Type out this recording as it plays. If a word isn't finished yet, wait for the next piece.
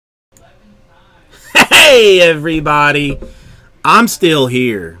Hey, everybody. I'm still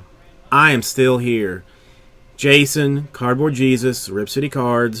here. I am still here. Jason, Cardboard Jesus, Rip City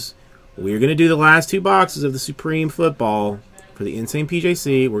Cards. We're going to do the last two boxes of the Supreme Football for the Insane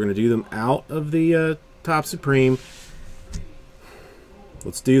PJC. We're going to do them out of the Top Supreme.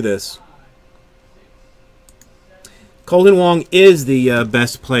 Let's do this. Colton Wong is the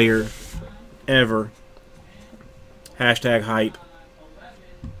best player ever. Hashtag hype.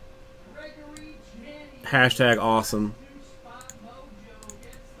 Hashtag awesome.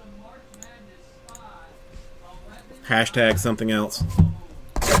 Hashtag something else.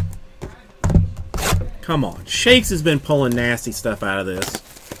 Come on. Shakes has been pulling nasty stuff out of this.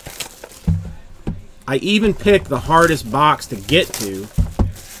 I even picked the hardest box to get to.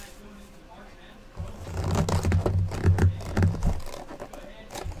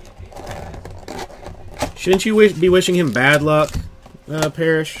 Shouldn't you be wishing him bad luck,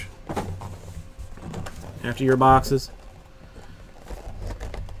 Parrish? After your boxes?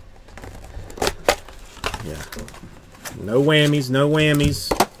 Yeah. No whammies, no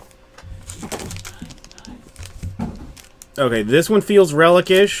whammies. Okay, this one feels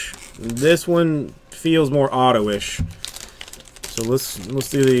relic-ish. This one feels more auto-ish. So let's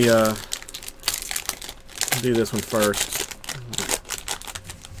do the do this one first.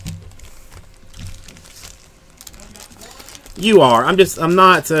 You are. I'm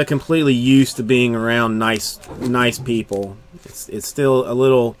not completely used to being around nice people. It's still a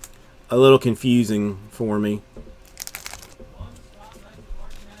little confusing for me.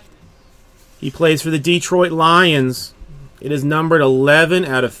 He plays for the Detroit Lions. It is numbered 11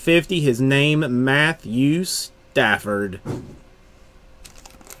 out of 50. His name, Matthew Stafford.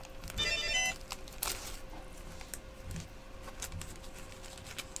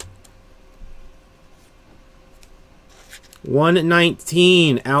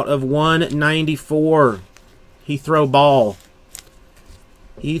 $119 out of 194. He throw ball.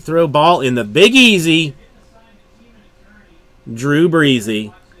 He throw ball in the Big Easy. Drew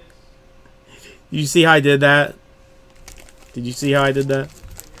Breezy. Did you see how I did that? Did you see how I did that?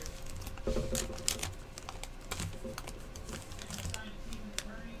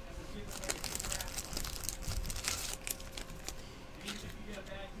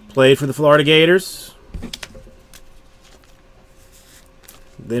 Played for the Florida Gators.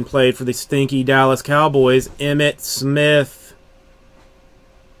 Then played for the stinky Dallas Cowboys, Emmitt Smith.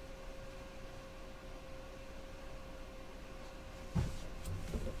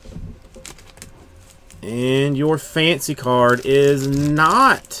 And your fancy card is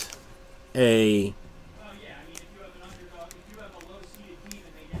not a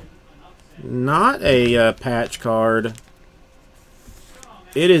patch card.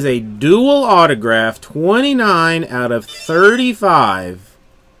 It is a dual autograph, 29 out of 35.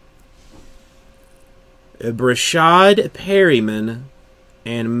 Brashad Perryman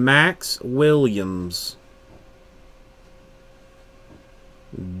and Max Williams.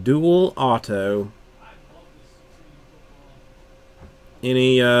 Dual auto.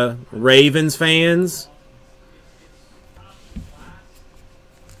 Any Ravens fans?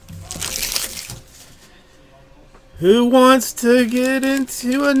 Who wants to get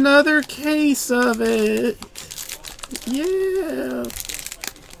into another case of it? Yeah.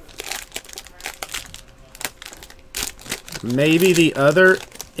 Maybe the other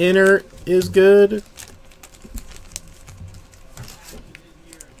inner is good.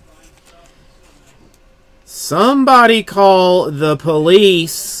 Somebody call the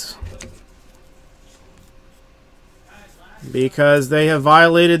police because they have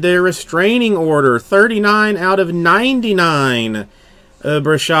violated their restraining order. 39 out of 99.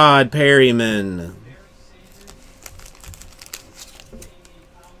 Brashad Perryman.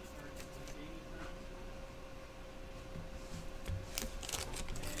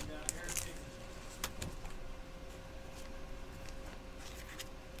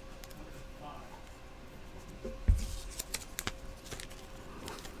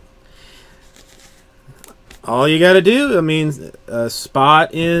 All you got to do, I mean,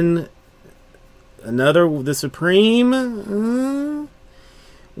 spot in the Supreme.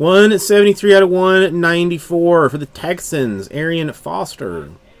 173 out of 194 for the Texans, Arian Foster.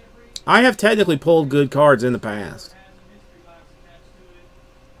 I have technically pulled good cards in the past.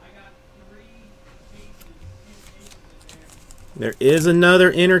 There is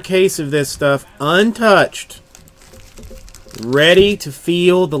another inner case of this stuff, untouched. Ready to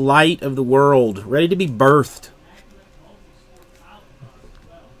feel the light of the world. Ready to be birthed.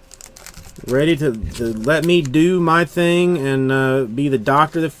 Ready to let me do my thing and be the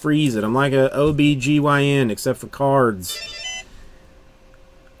doctor that frees it. I'm like a OBGYN except for cards.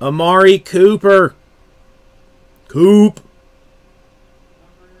 Amari Cooper. Coop.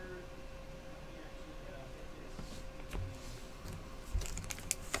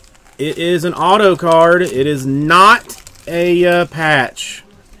 It is an auto card. It is not a patch.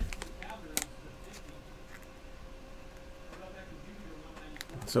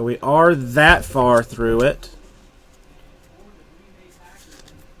 So we are that far through it.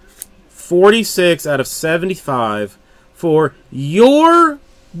 46 out of 75 for your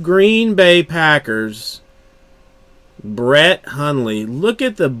Green Bay Packers, Brett Hundley. Look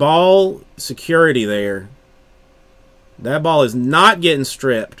at the ball security there. That ball is not getting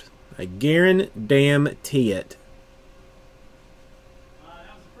stripped. I guarantee it.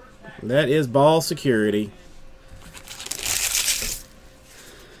 That is ball security.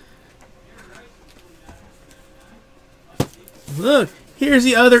 Look, here's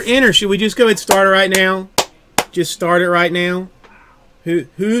the other inner. Should we just go ahead and start it right now? Just start it right now?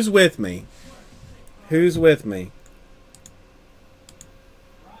 Who's with me? Who's with me?